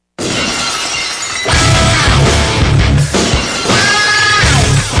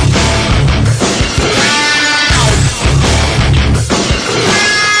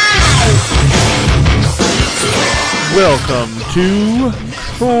welcome to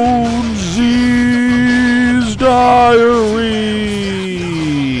Conesy's Diary.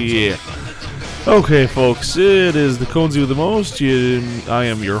 Okay, folks, it is the Conesy with the most. I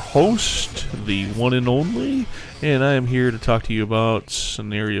am your host, the one and only, and I am here to talk to you about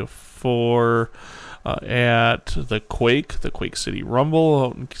Scenario 4 at the Quake City Rumble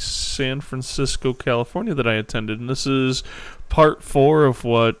out in San Francisco, California that I attended. And this is part 4 of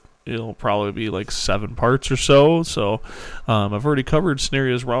what it'll probably be like 7 parts or so. So I've already covered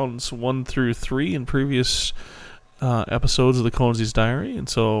scenarios rounds 1 through 3 in previous episodes of the Conesy's Diary, and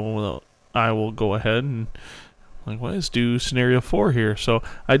so I will go ahead and likewise do scenario 4 here. So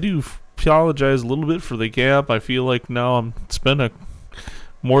I do apologize a little bit for the gap. I feel like now it's been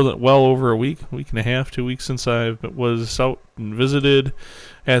more than well over a week and a half, 2 weeks since I was out and visited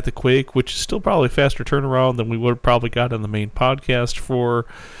at the Quake, which is still probably faster turnaround than we would have probably got on the main podcast for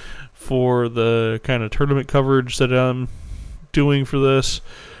the kind of tournament coverage that I'm doing for this.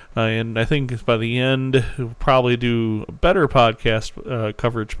 And I think by the end, we'll probably do a better podcast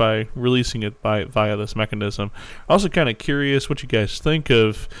coverage by releasing it via this mechanism. Also kind of curious what you guys think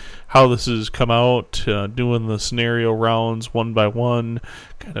of how this has come out, doing the scenario rounds one by one,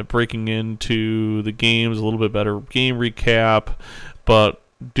 kind of breaking into the games, a little bit better game recap, but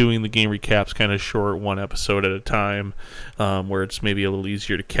doing the game recaps kind of short, one episode at a time, where it's maybe a little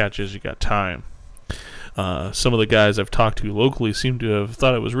easier to catch as you got time. Some of the guys I've talked to locally seem to have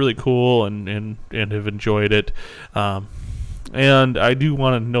thought it was really cool and have enjoyed it. And I do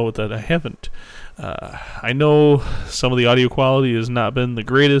want to note that I haven't. I know some of the audio quality has not been the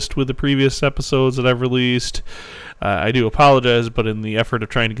greatest with the previous episodes that I've released. I do apologize, but in the effort of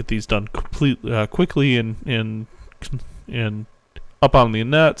trying to get these done quickly and up on the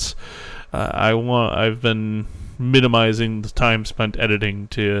nets, I've been minimizing the time spent editing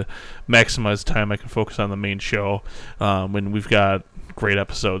to maximize the time I can focus on the main show when we've got great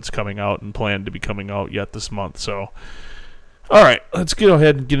episodes coming out and planned to be coming out yet this month. So, alright, let's go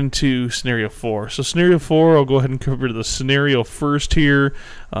ahead and get into Scenario 4. So Scenario 4, I'll go ahead and cover the scenario first here.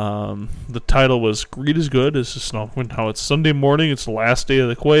 The title was Greed is Good. This is now it's Sunday morning. It's the last day of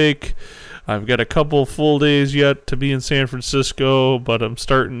the Quake. I've got a couple full days yet to be in San Francisco, but I'm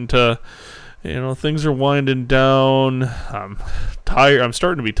starting to, things are winding down. I'm tired. I'm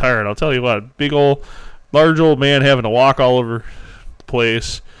starting to be tired. I'll tell you what, large old man having to walk all over the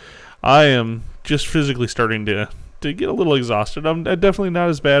place. I am just physically starting to get a little exhausted. I'm definitely not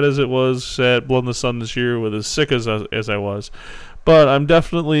as bad as it was at Blood in the Sun this year, with as sick as I was. But I'm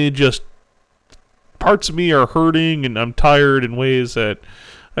definitely just, parts of me are hurting, and I'm tired in ways that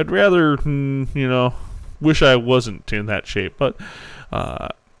I'd rather, wish I wasn't in that shape. But I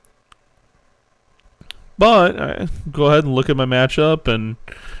go ahead and look at my matchup and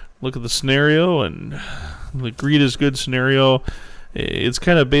look at the scenario, and the Greed is Good scenario. It's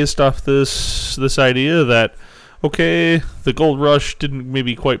kind of based off this idea that, okay, the gold rush didn't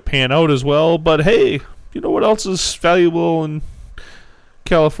maybe quite pan out as well, but hey, you know what else is valuable in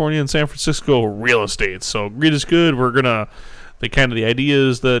California and San Francisco? Real estate. So Greed is Good. The idea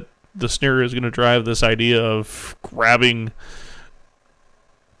is that the scenario is going to drive this idea of grabbing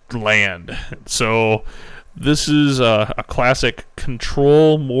land. So this is a classic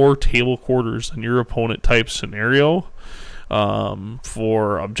control more table quarters than your opponent type scenario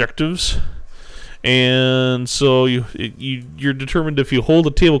for objectives. And so you're determined if you hold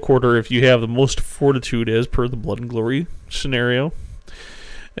a table quarter if you have the most fortitude as per the Blood and Glory scenario.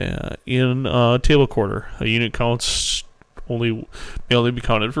 In a table quarter, a unit may only be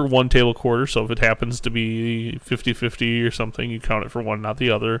counted for one table quarter, so if it happens to be 50-50 or something, you count it for one, not the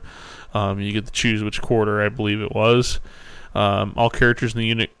other. You get to choose which quarter, I believe it was. All characters in the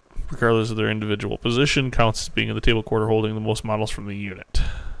unit, regardless of their individual position, counts as being in the table quarter holding the most models from the unit.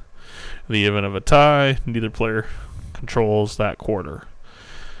 In the event of a tie, neither player controls that quarter.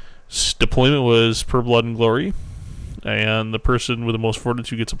 Deployment was per Blood and Glory, and the person with the most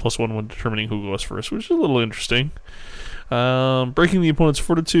fortitude gets a +1 when determining who goes first, which is a little interesting. Breaking the opponent's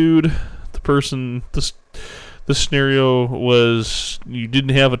fortitude, this scenario was you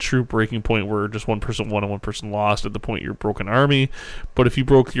didn't have a true breaking point where just one person won and one person lost at the point your broken army, but if you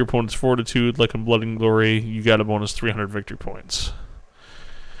broke your opponent's fortitude, like in Blood and Glory, you got a bonus 300 victory points.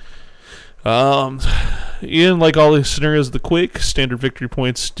 In like all the scenarios of the Quake, standard victory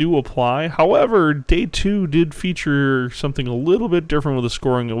points do apply. However, Day 2 did feature something a little bit different with the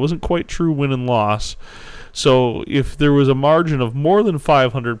scoring. It wasn't quite true win and loss. So if there was a margin of more than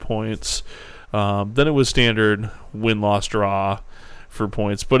 500 points, then it was standard win, loss, draw for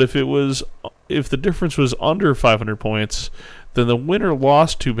points. But if the difference was under 500 points, then the winner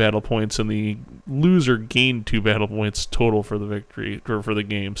lost 2 battle points and the loser gained 2 battle points total for the victory or for the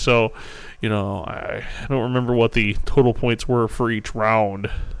game. So, I don't remember what the total points were for each round.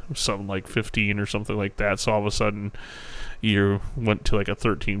 Something like 15 or something like that. So all of a sudden you went to like a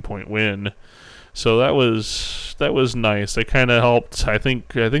 13-point win. So that was nice. It kind of helped. I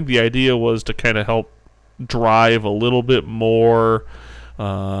think the idea was to kind of help drive a little bit more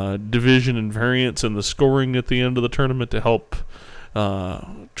division and variance in the scoring at the end of the tournament to help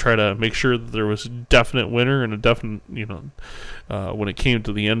try to make sure that there was a definite winner and a definite, when it came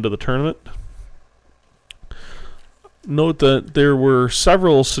to the end of the tournament. Note that there were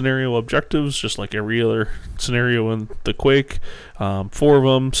several scenario objectives, just like every other scenario in the Quake. 4 of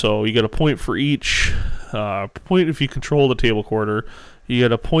them, so you get a point for each. Point if you control the table quarter. You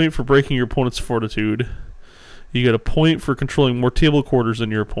get a point for breaking your opponent's fortitude. You get a point for controlling more table quarters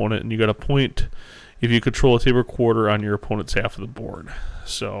than your opponent, and you get a point if you control a table quarter on your opponent's half of the board.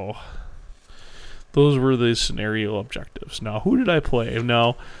 So those were the scenario objectives. Now, who did I play?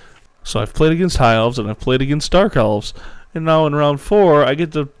 So I've played against High Elves, and I've played against Dark Elves, and now in round 4, I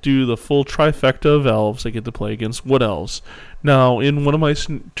get to do the full trifecta of Elves. I get to play against Wood Elves. Now, in one of my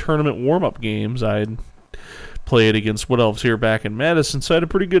tournament warm-up games, I'd played against Wood Elves here back in Madison, so I had a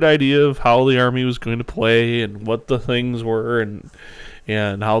pretty good idea of how the army was going to play and what the things were, and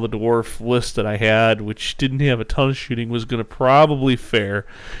how the dwarf list that I had, which didn't have a ton of shooting, was going to probably fare.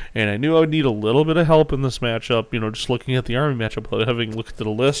 And I knew I would need a little bit of help in this matchup, just looking at the army matchup without having looked at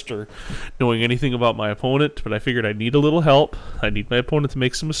a list or knowing anything about my opponent. But I figured I'd need a little help. I need my opponent to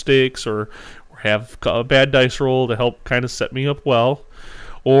make some mistakes or have a bad dice roll to help kind of set me up well.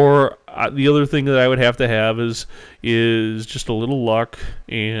 Or the other thing that I would have to have is just a little luck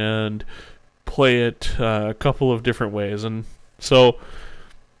and play it a couple of different ways. And so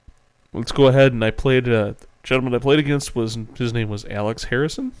let's go ahead, and I played the gentleman I played against his name was Alex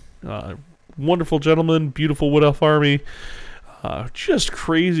Harrison. Wonderful gentleman, beautiful Wood Elf army, just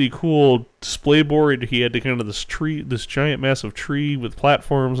crazy cool display board. He had this giant massive tree with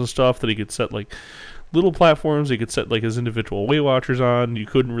platforms and stuff that he could set like little platforms. He could set like his individual Weight Watchers on. You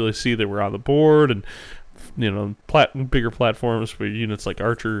couldn't really see they were on the board, and bigger platforms for units like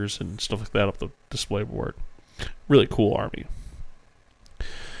archers and stuff like that up the display board. Really cool army.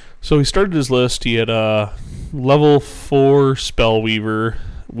 So he started his list. He had a level 4 Spellweaver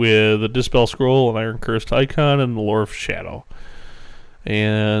with a Dispel Scroll, an Iron Cursed Icon, and the Lore of Shadow.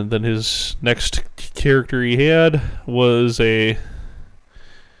 And then his next character he had was a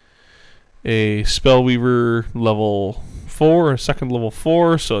Spellweaver level 4, a second level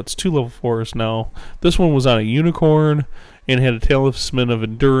 4, so it's 2 level 4s now. This one was on a Unicorn and had a Talisman of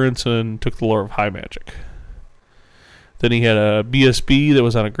Endurance and took the Lore of High Magic. Then he had a BSB that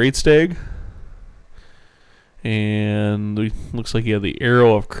was on a Great Stag. And it looks like he had the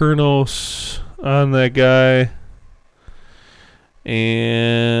Arrow of Kurnos on that guy.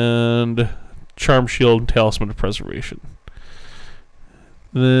 And Charm Shield and Talisman of Preservation.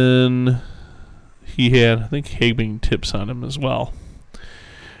 Then he had, I think, Hagbing Tips on him as well.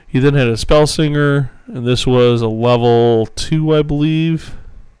 He then had a Spellsinger, and this was a level 2, I believe.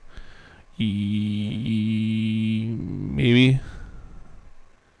 Maybe.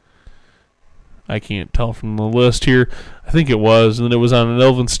 I can't tell from the list here. I think it was. And then it was on an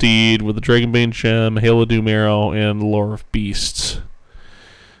Elven Steed with a Dragonbane Gem, Hail of Doom Arrow, and Lore of Beasts.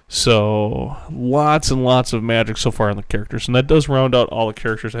 So, lots and lots of magic so far on the characters. And that does round out all the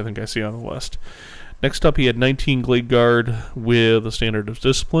characters I think I see on the list. Next up, he had 19 Glade Guard with a Standard of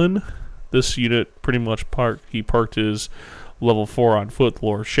Discipline. This unit pretty much parked his level 4 on foot,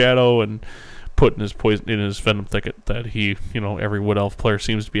 Lore of Shadow, and put in his Venom Thicket that he, every Wood Elf player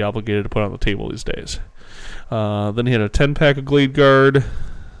seems to be obligated to put on the table these days. Then he had a 10-pack of Glade Guard,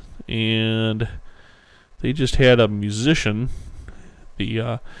 and they just had a Musician.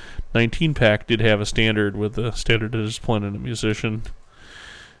 The 19-pack did have a Standard with a Standard of Discipline and a Musician.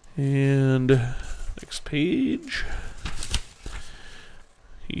 And next page,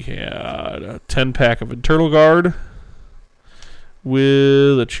 he had a 10-pack of Internal Guard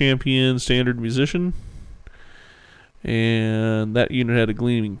with a Champion Standard Musician. And that unit had a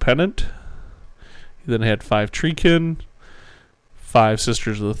Gleaming Pennant. He then had 5 Treekin, 5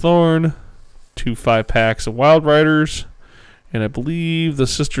 Sisters of the Thorn, 2 5-packs of Wild Riders, and I believe the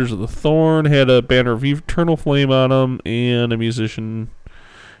Sisters of the Thorn had a Banner of Eternal Flame on them, and a Musician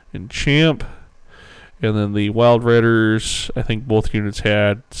and Champ. And then the Wild Riders, I think both units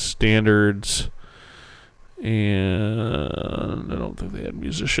had Standards, and I don't think they had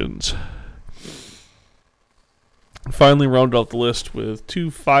Musicians. Finally rounded out the list with 2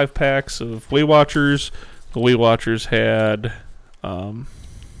 5-packs of Weight Watchers, The Weight Watchers had, they have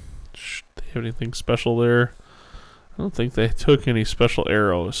anything special there? I don't think they took any special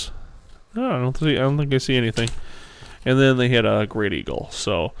arrows. No, I don't think I see anything. And then they had a Great Eagle.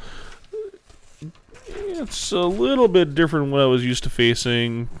 So it's a little bit different than what I was used to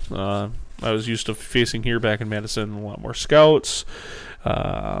facing. I was used to facing here back in Madison a lot more scouts.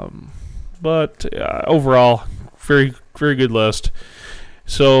 But overall, very, very good list.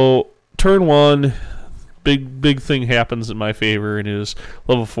 So turn 1, big thing happens in my favor, and is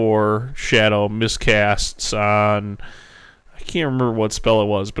level 4 Shadow miscasts on, I can't remember what spell it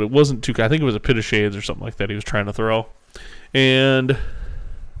was, but it wasn't too, I think it was a Pit of Shades or something like that he was trying to throw. And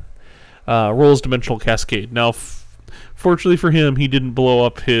rolls Dimensional Cascade. Now, fortunately for him, he didn't blow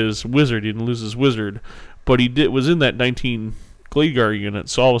up his wizard, he didn't lose his wizard, but he was in that 19 Gladeguard unit,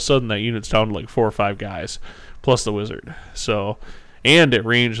 so all of a sudden that unit's down to like 4 or 5 guys, plus the wizard. So, and at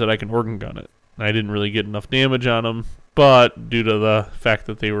range that I can organ gun it. I didn't really get enough damage on them, but due to the fact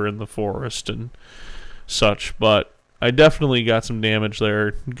that they were in the forest and such. But I definitely got some damage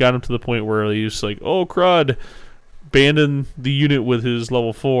there. Got him to the point where he was like, oh crud, abandon the unit with his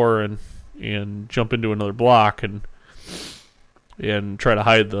level 4 and jump into another block and try to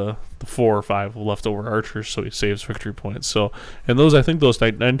hide the 4 or 5 leftover archers so he saves victory points. So, and I think those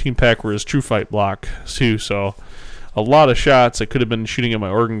 19 pack were his true fight block too, so a lot of shots that could have been shooting at my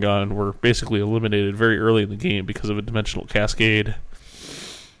organ gun were basically eliminated very early in the game because of a Dimensional Cascade.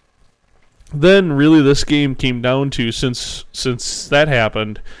 Then really this game came down to, since that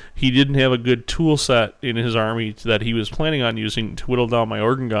happened, he didn't have a good tool set in his army that he was planning on using to whittle down my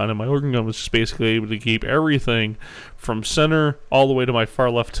organ gun, and my organ gun was just basically able to keep everything from center all the way to my far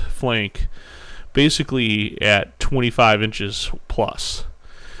left flank basically at 25 inches plus.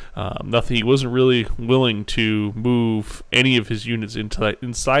 Nothing. He wasn't really willing to move any of his units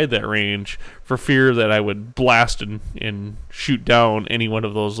inside that range for fear that I would blast and shoot down any one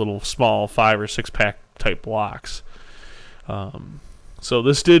of those little small 5 or 6 pack type blocks. So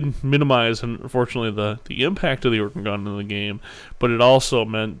this did minimize, unfortunately, the impact of the organ gun in the game, but it also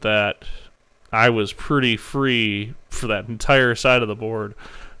meant that I was pretty free for that entire side of the board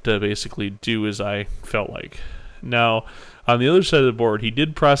to basically do as I felt like. Now, on the other side of the board, he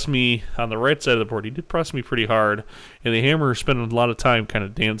did press me, on the right side of the board, he did press me pretty hard, and the hammer spent a lot of time kind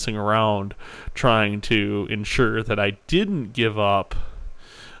of dancing around trying to ensure that I didn't give up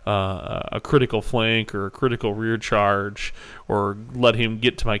a critical flank or a critical rear charge or let him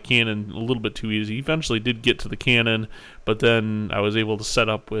get to my cannon a little bit too easy. He eventually did get to the cannon, but then I was able to set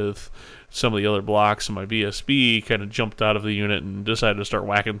up with some of the other blocks, and my VSB kind of jumped out of the unit and decided to start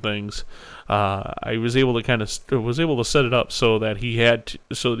whacking things. I was able to set it up so that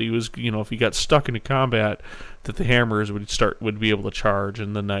so that he was, if he got stuck into combat, that the hammers would be able to charge,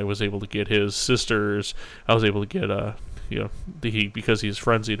 and then I was able to get his sisters. I was able to get because he's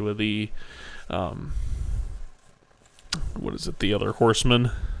frenzied with the the other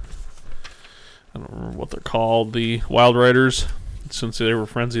horsemen. I don't remember what they're called, the Wild Riders. Since they were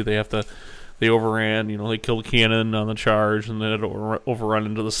frenzied, they overran, they killed the cannon on the charge, and then it overrun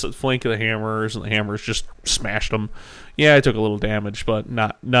into the flank of the hammers, and the hammers just smashed them. Yeah, I took a little damage, but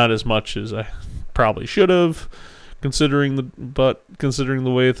not as much as I probably should have, considering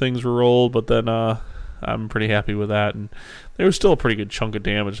the way things were rolled. But then I'm pretty happy with that, and there was still a pretty good chunk of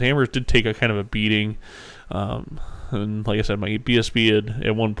damage. The hammers did take a kind of a beating, and like I said, my BSB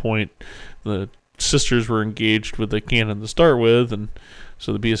at one point, the sisters were engaged with the cannon to start with, and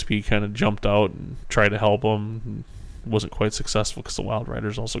so the BSB kind of jumped out and tried to help them. Wasn't quite successful because the Wild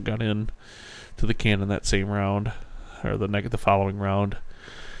Riders also got in to the cannon that same round, or the following round.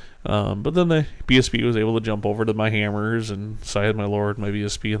 But then the BSB was able to jump over to my hammers, and so I had my Lord, my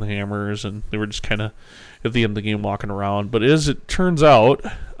BSB, and the hammers, and they were just kind of at the end of the game walking around. But as it turns out,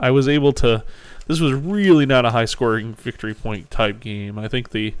 I was able to. This was really not a high-scoring victory point type game. I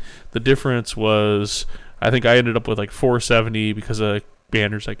think the difference was, I think I ended up with like 470 because of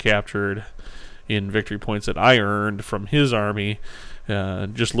banners I captured in victory points that I earned from his army.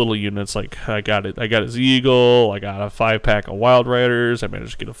 Just little units, like I got his Eagle, I got a 5-pack of Wild Riders, I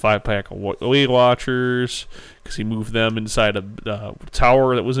managed to get a 5-pack of Weight Watchers because he moved them inside a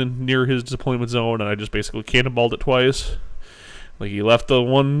tower that was near his deployment zone, and I just basically cannonballed it twice. Like, he left the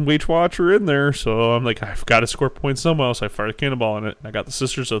one Weight Watcher in there, so I'm like, I've got to score points somehow, so I fired a cannonball on it, and I got the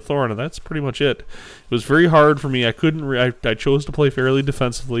Sisters of Thorn, and that's pretty much it. It was very hard for me. I chose to play fairly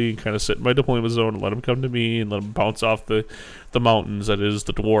defensively and kind of sit in my deployment zone and let them come to me and let them bounce off the mountains, that is,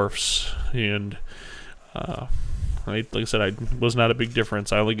 the dwarfs. And like I said, I was not a big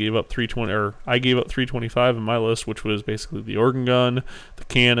difference. I only gave up 325 in my list, which was basically the organ gun, the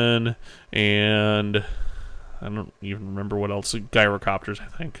cannon, and I don't even remember what else. Gyrocopters, I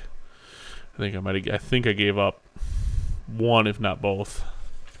think. I think I gave up one, if not both.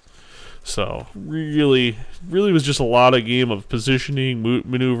 So really was just a lot of game of positioning,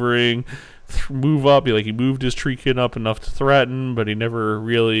 maneuvering, move up. He moved his Treekin up enough to threaten, but he never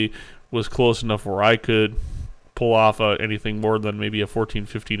really was close enough where I could pull off anything more than maybe a 14,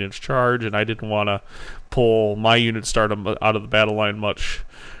 15-inch charge, and I didn't want to pull my unit start out of the battle line much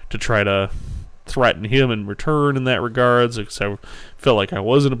to try to threaten him in return in that regards, because I felt like I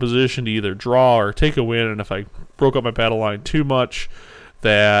was in a position to either draw or take a win, and if I broke up my battle line too much,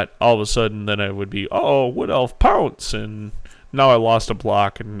 that all of a sudden then I would be, Wood Elf pounce, and now I lost a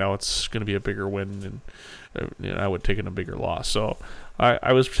block, and now it's going to be a bigger win, and I would take in a bigger loss. So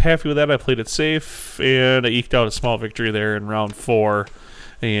I was happy with that. I played it safe, and I eked out a small victory there in round 4,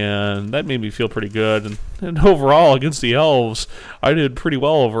 and that made me feel pretty good. And overall, against the Elves, I did pretty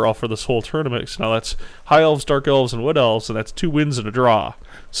well overall for this whole tournament. So now that's High Elves, Dark Elves, and Wood Elves, and that's 2 wins and a draw.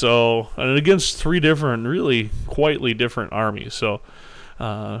 So, and against 3 different, really quietly different armies. So,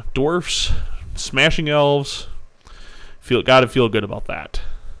 Dwarfs, Smashing Elves, gotta feel good about that.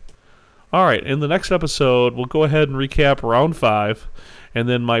 Alright, in the next episode, we'll go ahead and recap round 5, and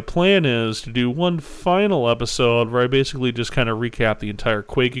then my plan is to do one final episode where I basically just kind of recap the entire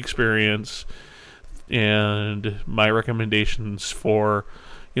Quake experience and my recommendations for,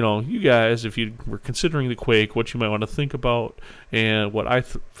 you guys, if you were considering the Quake, what you might want to think about, and what I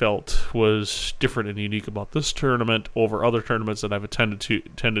felt was different and unique about this tournament over other tournaments that I've attended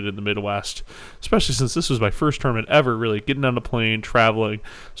in the Midwest, especially since this was my first tournament ever really getting on a plane, traveling.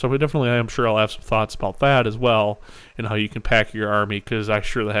 So I'm sure I'll have some thoughts about that as well, and how you can pack your army, because I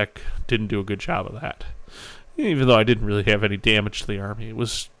sure the heck didn't do a good job of that. Even though I didn't really have any damage to the army,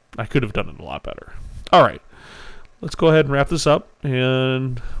 I could have done it a lot better. All right. Let's go ahead and wrap this up,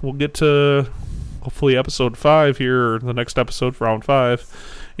 and we'll get to hopefully episode 5 here, or the next episode for round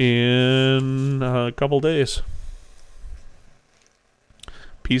 5, in a couple days.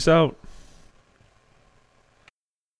 Peace out.